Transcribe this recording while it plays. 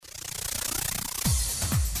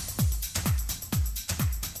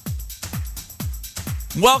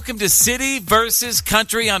Welcome to City versus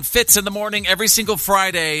Country on Fitz in the Morning every single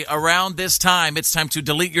Friday around this time. It's time to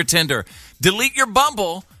delete your Tinder, delete your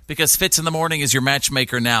Bumble, because Fitz in the Morning is your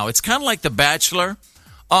matchmaker now. It's kind of like The Bachelor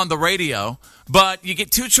on the radio, but you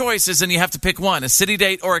get two choices and you have to pick one, a city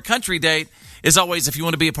date or a country date. As always, if you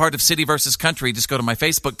want to be a part of City versus Country, just go to my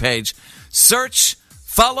Facebook page, search,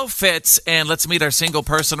 follow Fitz, and let's meet our single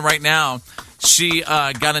person right now. She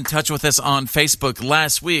got in touch with us on Facebook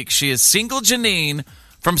last week. She is single Janine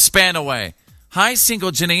from Spanaway. Hi,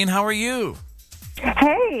 single Janine. How are you?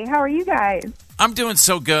 Hey, how are you guys? I'm doing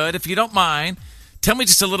so good. If you don't mind, tell me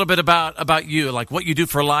just a little bit about you, like what you do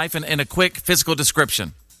for life and a quick physical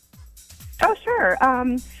description. Oh, sure.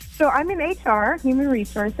 So I'm in HR, human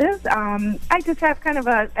resources. I just have kind of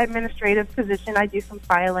an administrative position. I do some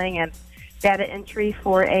filing and data entry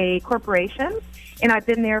for a corporation, and I've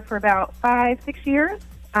been there for about 5-6 years.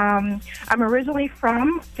 I'm originally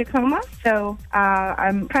from Tacoma, so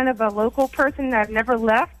I'm kind of a local person. I've never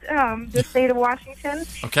left the state of Washington.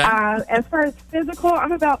 Okay. As far as physical,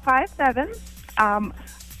 I'm about 5'7".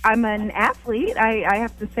 I'm an athlete. I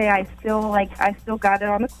have to say I still got it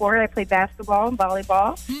on the court. I play basketball and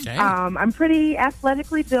volleyball. Okay. I'm pretty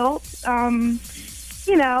athletically built.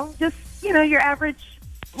 Your average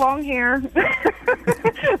long hair,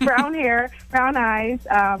 brown eyes.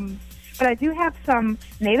 But I do have some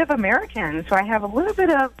Native American, so I have a little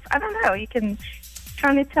bit of, I don't know, you can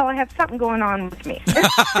kind of tell I have something going on with me.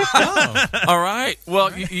 All right.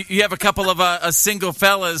 Well, you have a couple of single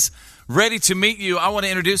fellas ready to meet you. I want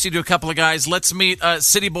to introduce you to a couple of guys. Let's meet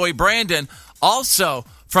City Boy Brandon, also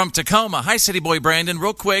from Tacoma. Hi, City Boy Brandon.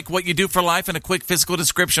 Real quick, what you do for life and a quick physical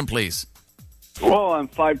description, please. Well, I'm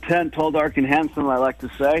 5'10", tall, dark, and handsome, I like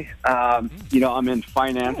to say. I'm in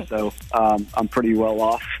finance, so I'm pretty well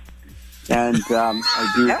off. And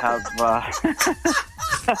I do have...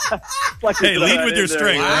 hey, lead with your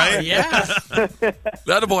strength, right? Yeah.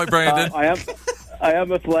 That a boy, Brandon. I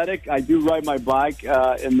am athletic. I do ride my bike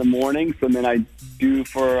in the mornings, and then I go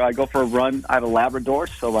for a run. I have a Labrador,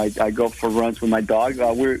 so I go for runs with my dog.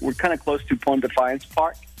 We're kind of close to Defiance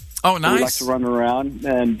Park. Oh, nice. So we like to run around,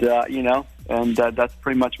 and that's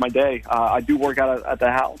pretty much my day. I do work out at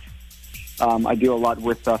the house. I do a lot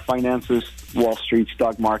with finances, Wall Street,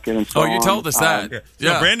 stock market, and so on. Oh, you told us that.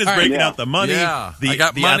 So Brandon's breaking out the money, the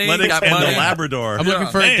athletics, and the Labrador. I'm looking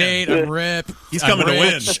for a date, a rip. He's coming to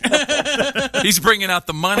win. He's bringing out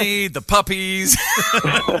the money, the puppies.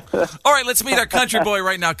 All right, let's meet our country boy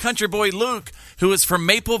right now. Country boy Luke, who is from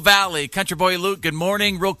Maple Valley. Country boy Luke, good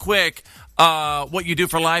morning. Real quick, what you do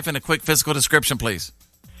for life and a quick physical description, please.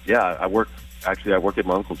 Yeah, I work at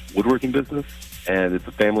my uncle's woodworking business, and it's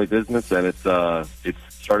a family business, and it's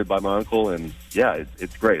started by my uncle, and yeah,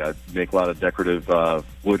 it's great. I make a lot of decorative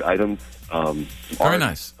wood items. Very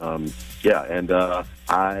nice. And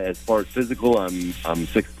as far as physical, I'm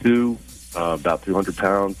 6'2", about 200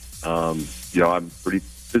 pounds. I'm pretty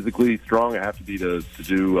physically strong. I have to be to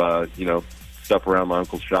do stuff around my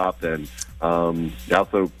uncle's shop, and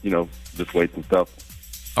also lift weights and stuff.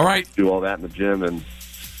 All right, do all that in the gym and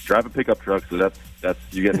drive a pickup truck. So that's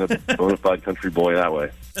you getting a bona fide country boy that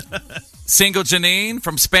way. Single Janine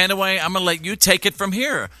from Spanaway, I'm going to let you take it from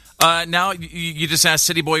here. Now, you just asked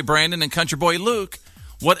City Boy Brandon and Country Boy Luke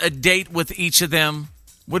what a date with each of them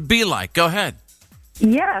would be like. Go ahead.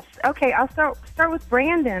 Yes. Okay, I'll start with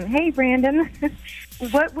Brandon. Hey, Brandon.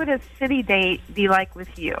 What would a city date be like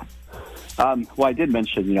with you? Well, I did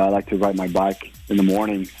mention, I like to ride my bike in the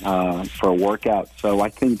morning for a workout. So I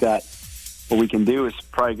think that what we can do is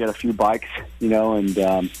probably get a few bikes, and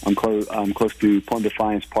I'm close to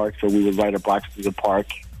Defiance Park, so we would ride our bikes to the park.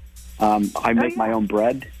 I make my own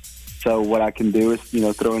bread, so what I can do is,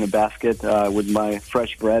 throw in a basket with my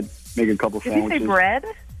fresh bread, make a couple sandwiches. Did you say bread?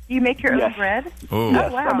 Do you make your own bread? Oh.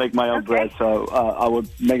 Yes, wow. I make my own bread, so I would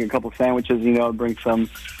make a couple sandwiches, bring some,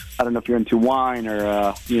 I don't know if you're into wine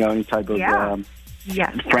or, any type of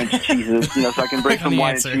French cheeses, so I can bring some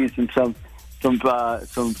wine and cheese and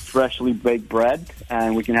some freshly baked bread,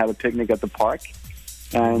 and we can have a picnic at the park.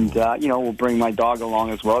 And, we'll bring my dog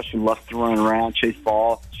along as well. She loves to run around, chase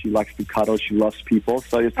ball. She likes to cuddle. She loves people.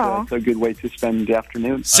 So it's a good way to spend the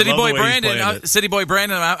afternoon. City Boy Brandon,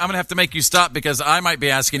 I'm going to have to make you stop because I might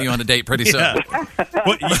be asking you on a date pretty soon.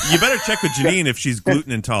 Well, you better check with Janine if she's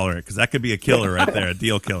gluten intolerant, because that could be a killer right there, a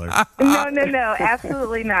deal killer. No,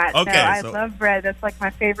 absolutely not. Okay, I love bread. That's like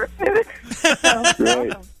my favorite food.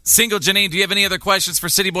 Great. Single Janine, do you have any other questions for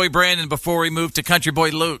City Boy Brandon before we move to Country Boy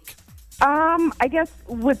Luke? I guess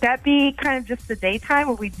would that be kind of just the daytime?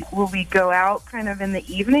 Will we go out kind of in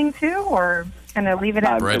the evening too, or kind of leave it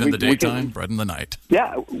at bread in the daytime, bread in the night?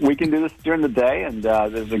 Yeah, we can do this during the day, and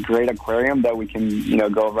there's a great aquarium that we can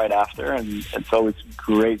go right after, and it's always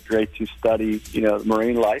great to study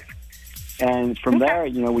marine life. And from there,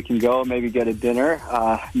 we can go maybe get a dinner,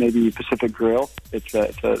 maybe Pacific Grill. It's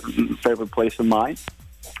a favorite place of mine.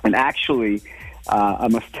 And actually, I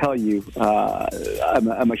must tell you,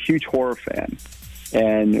 I'm a huge horror fan.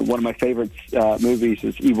 And one of my favorite movies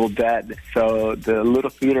is Evil Dead. So the Little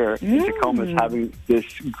Theater in Tacoma is having this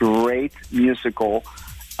great musical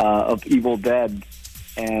of Evil Dead.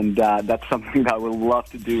 And that's something that I would love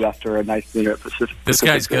to do after a nice dinner at Pacific. This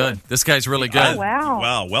guy's good. This guy's really good. Oh, wow.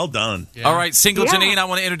 Wow, well done. Yeah. All right, single Janine, I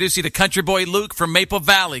want to introduce you to country boy Luke from Maple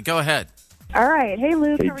Valley. Go ahead. All right. Hey,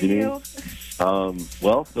 Luke. Hey, how are you?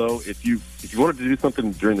 Well, so if you wanted to do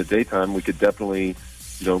something during the daytime, we could definitely,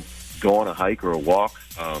 go on a hike or a walk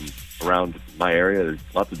around my area. There's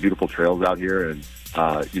lots of beautiful trails out here, and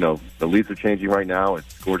the leaves are changing right now.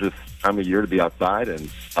 It's a gorgeous time of year to be outside.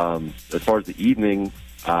 And as far as the evening,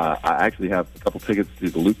 I actually have a couple tickets to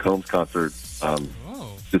the Luke Combs concert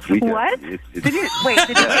this weekend. What? Did you get Luke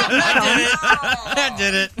Combs? I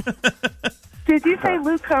did it. Did you say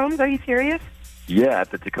Luke Combs? Are you serious? Yeah,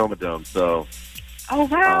 at the Tacoma Dome. So. Oh,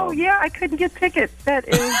 wow. Yeah, I couldn't get tickets. That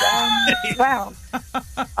is, wow.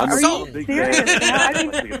 Are you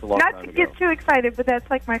serious? Not to get too excited, but that's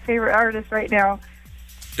like my favorite artist right now.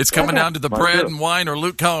 It's coming down to the bread and wine or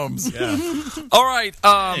Luke Combs. Yeah. All right.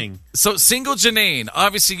 So single Janine,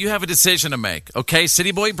 obviously you have a decision to make. Okay,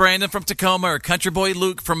 City Boy Brandon from Tacoma or Country Boy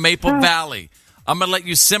Luke from Maple Valley. I'm gonna let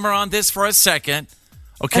you simmer on this for a second.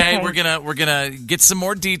 Okay, we're gonna get some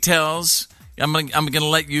more details. I'm gonna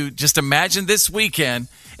let you just imagine this weekend,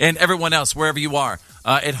 and everyone else wherever you are,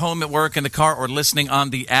 at home, at work, in the car, or listening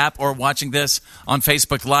on the app, or watching this on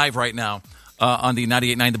Facebook Live right now on the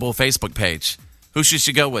 98.9 The Bull Facebook page. Who should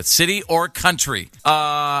you go with, city or country?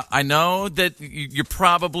 I know that you're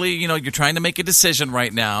probably, you're trying to make a decision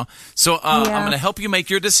right now. So I'm going to help you make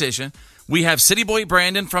your decision. We have City Boy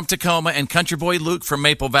Brandon from Tacoma and Country Boy Luke from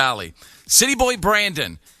Maple Valley. City Boy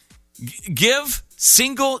Brandon, give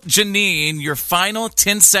single Janine your final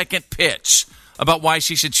 10-second pitch about why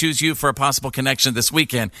she should choose you for a possible connection this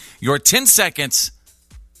weekend. Your 10 seconds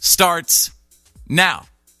starts now.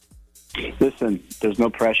 Listen, there's no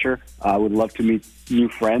pressure. I would love to meet new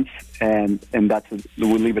friends, and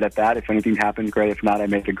we'll leave it at that. If anything happens, great. If not, I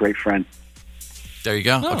make a great friend. There you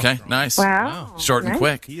go. Okay, nice. Wow. Short and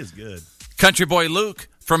quick. He is good. Country Boy Luke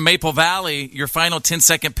from Maple Valley, your final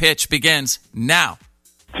 10-second pitch begins now.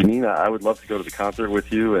 Janine, I would love to go to the concert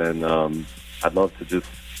with you, and I'd love to just,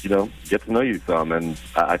 get to know you some. And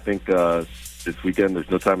I think this weekend there's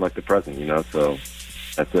no time like the present, so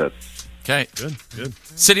that's it. Okay. Good.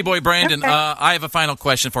 City Boy Brandon, I have a final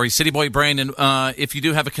question for you. City Boy Brandon, if you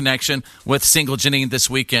do have a connection with single Janine this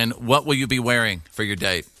weekend, what will you be wearing for your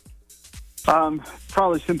date?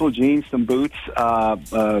 Probably simple jeans, some boots,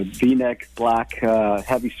 V-neck, black,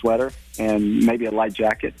 heavy sweater, and maybe a light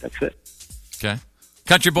jacket. That's it. Okay.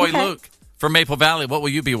 Country Boy Luke from Maple Valley, what will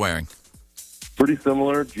you be wearing? Pretty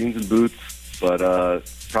similar, jeans and boots, but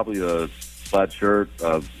probably a plaid shirt,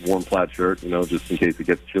 warm plaid shirt, just in case it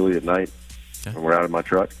gets chilly at night when we're out in my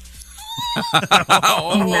truck.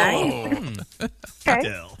 Nice.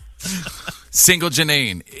 Okay. Single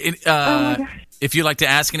Janine. If you'd like to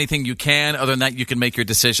ask anything, you can. Other than that, you can make your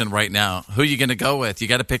decision right now. Who are you going to go with? You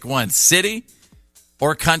got to pick one. City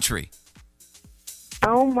or country?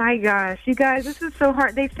 Oh my gosh, you guys, this is so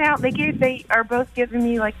hard. They are both giving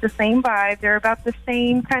me like the same vibe. They're about the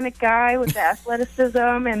same kind of guy with the athleticism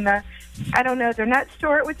and I don't know, they're not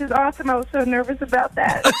short, which is awesome. I was so nervous about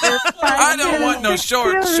that. I don't want no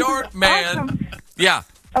short man. Awesome. Yeah.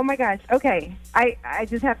 Oh my gosh. Okay. I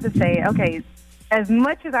just have to say, okay, as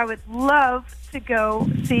much as I would love to go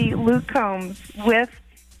see Luke Combs with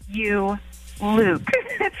you, Luke,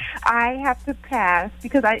 I have to pass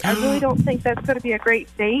because I really don't think that's going to be a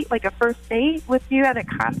great date, like a first date with you at a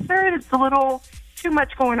concert. It's a little too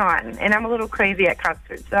much going on, and I'm a little crazy at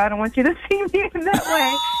concerts, so I don't want you to see me in that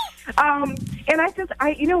way.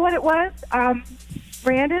 And you know what it was?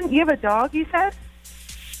 Brandon, you have a dog, you said?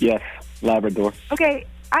 Yes, Labrador. Okay,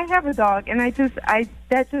 I have a dog, and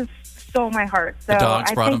that just stole my heart. So the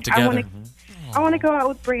dogs brought them together. I want to go out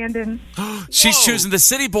with Brandon. She's choosing the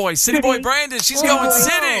City Boy. City Boy Brandon. She's going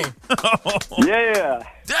City. Yeah.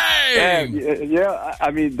 Dang. Yeah.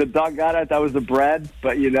 I mean, the dog got it. That was the bread.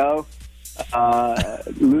 But,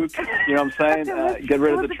 Luke, you know what I'm saying? Get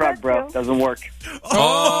rid of the truck, bro. Doesn't work.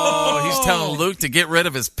 Oh, he's telling Luke to get rid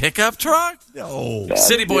of his pickup truck? Oh,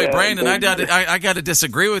 City Boy Brandon, I got to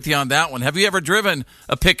disagree with you on that one. Have you ever driven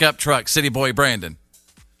a pickup truck, City Boy Brandon?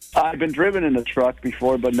 I've been driven in a truck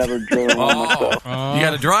before, but never driven one myself. You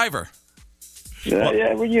got a driver?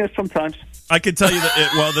 Yeah, sometimes. I can tell you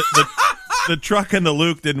that. The truck and the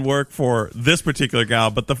Luke didn't work for this particular gal,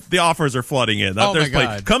 but the offers are flooding in. Oh my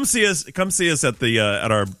God! Come see us at the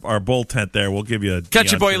at our bull tent there. We'll give you a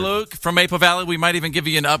Country Boy Luke from Maple Valley. We might even give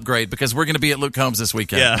you an upgrade because we're going to be at Luke Combs this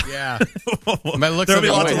weekend. Yeah. There'll be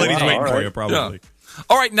lots of ladies waiting for you, probably. Yeah.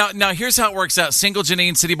 All right, now here's how it works out. Single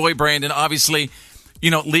Janine, City Boy Brandon. Obviously,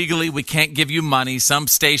 legally we can't give you money. Some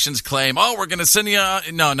stations claim, "Oh, we're going to send you."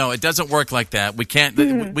 No, it doesn't work like that. We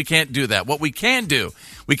can't. We can't do that. What we can do,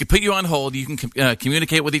 we could put you on hold. You can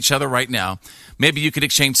communicate with each other right now. Maybe you could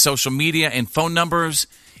exchange social media and phone numbers.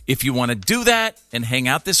 If you want to do that and hang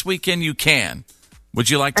out this weekend, you can. Would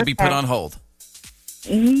you like to be put on hold?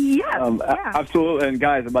 Yeah. Absolutely. And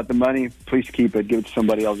guys, about the money, please keep it. Give it to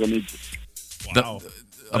somebody else that needs it. Wow.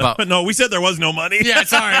 No, we said there was no money. Yeah,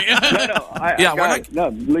 sorry. No,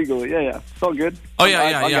 legally. Yeah. It's all good. Oh,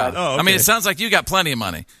 yeah. Oh, okay. I mean, it sounds like you got plenty of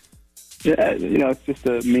money. Yeah, it's just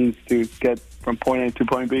a means to get from point A to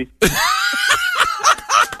point B. This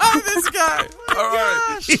guy. All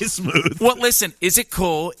right. He's smooth. Well, listen, is it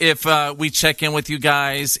cool if we check in with you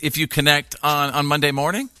guys if you connect on Monday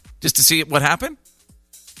morning just to see what happened?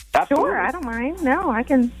 Absolutely. Sure, I don't mind. No, I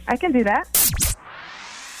can do that.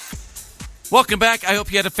 Welcome back. I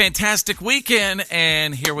hope you had a fantastic weekend,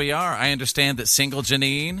 and here we are. I understand that single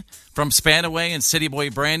Janine from Spanaway and City Boy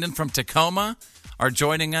Brandon from Tacoma are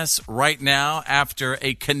joining us right now after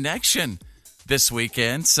a connection this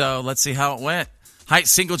weekend. So let's see how it went. Hi,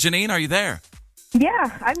 single Janine, are you there?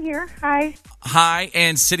 Yeah, I'm here. Hi. Hi,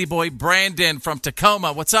 and City Boy Brandon from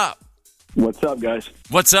Tacoma. What's up? What's up, guys?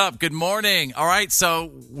 What's up? Good morning. All right,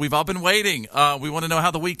 so we've all been waiting. We want to know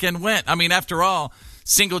how the weekend went. I mean, after all,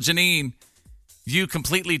 single Janine, you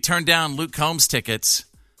completely turned down Luke Combs tickets.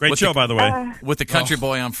 Great show, by the way. With the Country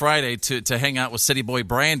Boy on Friday to hang out with City Boy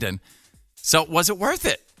Brandon. So was it worth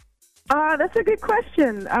it? That's a good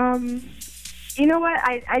question. You know what?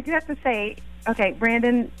 I do have to say, okay,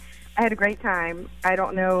 Brandon, I had a great time. I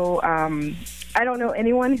don't know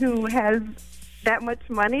anyone who has that much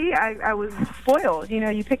money. I was spoiled.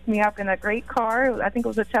 You picked me up in a great car. I think it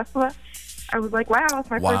was a Tesla. I was like, wow, it's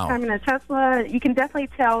my first time in a Tesla. You can definitely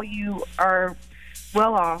tell you are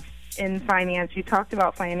well off in finance. You talked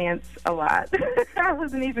about finance a lot. I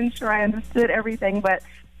wasn't even sure I understood everything, but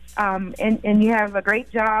and you have a great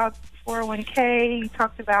job, 401k. You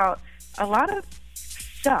talked about a lot of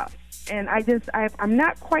stuff, and I'm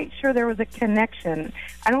not quite sure there was a connection.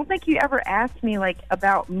 I don't think you ever asked me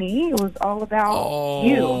about me. It was all about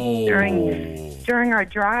you during our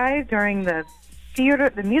drive, during the theater.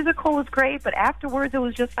 The musical was great, but afterwards it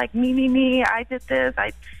was just like me. I did this.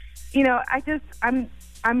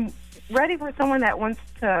 I'm ready for someone that wants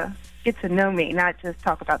to get to know me, not just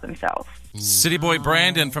talk about themselves. City Boy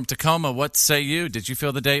Brandon from Tacoma, what say you? Did you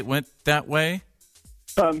feel the date went that way?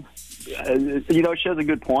 She has a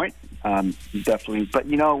good point. Definitely. But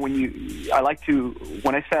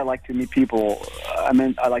when I say I like to meet people, I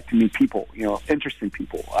mean I like to meet people, interesting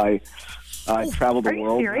people. I travel the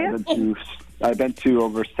world. I've been to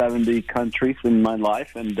over 70 countries in my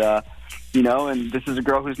life, and and this is a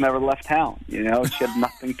girl who's never left town. She had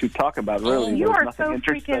nothing to talk about, really. You are nothing so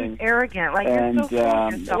interesting. Freaking arrogant. You're so full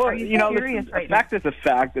of yourself. Are you serious right now? Fact is a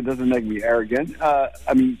fact. It doesn't make me arrogant. I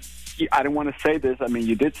don't want to say this. I mean,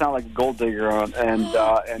 you did sound like a gold digger,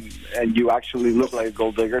 and you actually look like a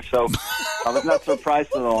gold digger. So I was not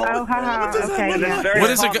surprised at all. Oh, okay. Yeah.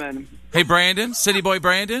 What is it? Hey, Brandon, City Boy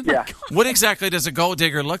Brandon. Yeah. What exactly does a gold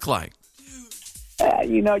digger look like?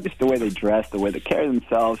 Just the way they dress, the way they carry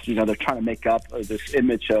themselves. They're trying to make up this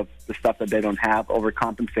image of the stuff that they don't have,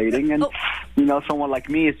 overcompensating. And, someone like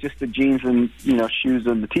me is just the jeans and, shoes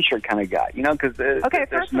and the T-shirt kind of guy, because okay,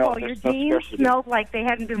 first of all, your jeans smelled like they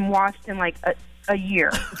hadn't been washed in, a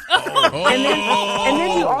year. And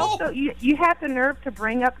then you also, you have the nerve to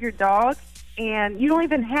bring up your dog, and you don't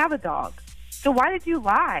even have a dog. So why did you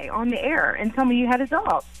lie on the air and tell me you had a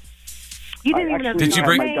dog? You didn't even know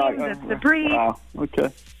the breed. Wow.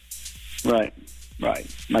 Okay. Right. My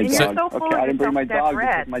dog. So I didn't bring my dog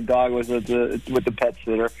because my dog was with the pet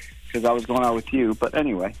sitter because I was going out with you. But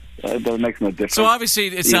anyway, that makes no difference. So obviously,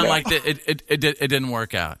 it sounded like it didn't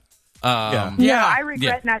work out. I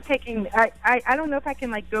regret not taking. I don't know if I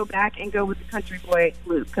can go back and go with the Country Boy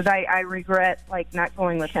Luke because I regret not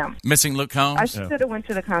going with him. Missing Luke Combs. I should have went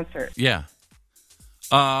to the concert. Yeah.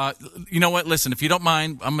 You know what? Listen, if you don't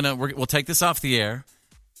mind, we'll take this off the air.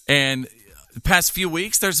 And the past few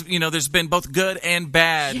weeks, there's been both good and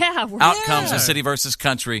bad outcomes of city versus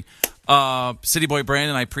country. City Boy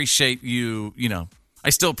Brandon, I appreciate you. I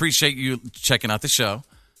still appreciate you checking out the show.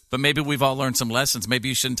 But maybe we've all learned some lessons. Maybe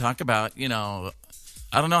you shouldn't talk about,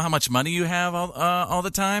 I don't know how much money you have all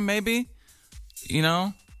the time. Maybe,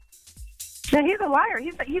 No, he's a liar.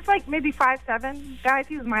 He's like maybe 5'7". Guys,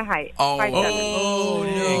 he was my height. 5'7". Oh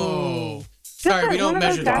no. Sorry, we don't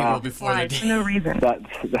measure the people before they for no reason.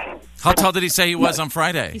 How tall did he say he was on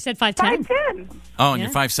Friday? He said 5'10". 5'10". Oh, and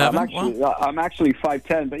you're 5'7"? I'm actually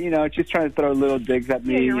 5'10", but just trying to throw little digs at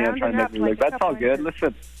me, trying to make me look. That's all good.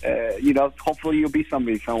 Listen, hopefully you'll be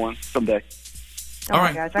somebody someday. Oh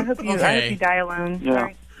my gosh, I hope you die alone. Yeah.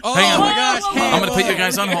 Sorry. Oh Hang on. my gosh. I'm going to put you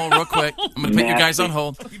guys on hold real quick.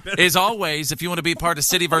 As always, if you want to be part of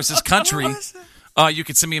City versus Country, you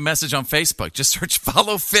can send me a message on Facebook. Just search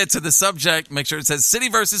Follow Fitz in the subject. Make sure it says City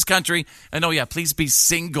versus Country. And please be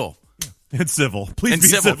single. And civil. Please be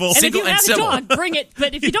civil. And Single if you have a dog, bring it.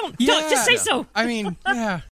 But if you don't, just say so. I mean, yeah.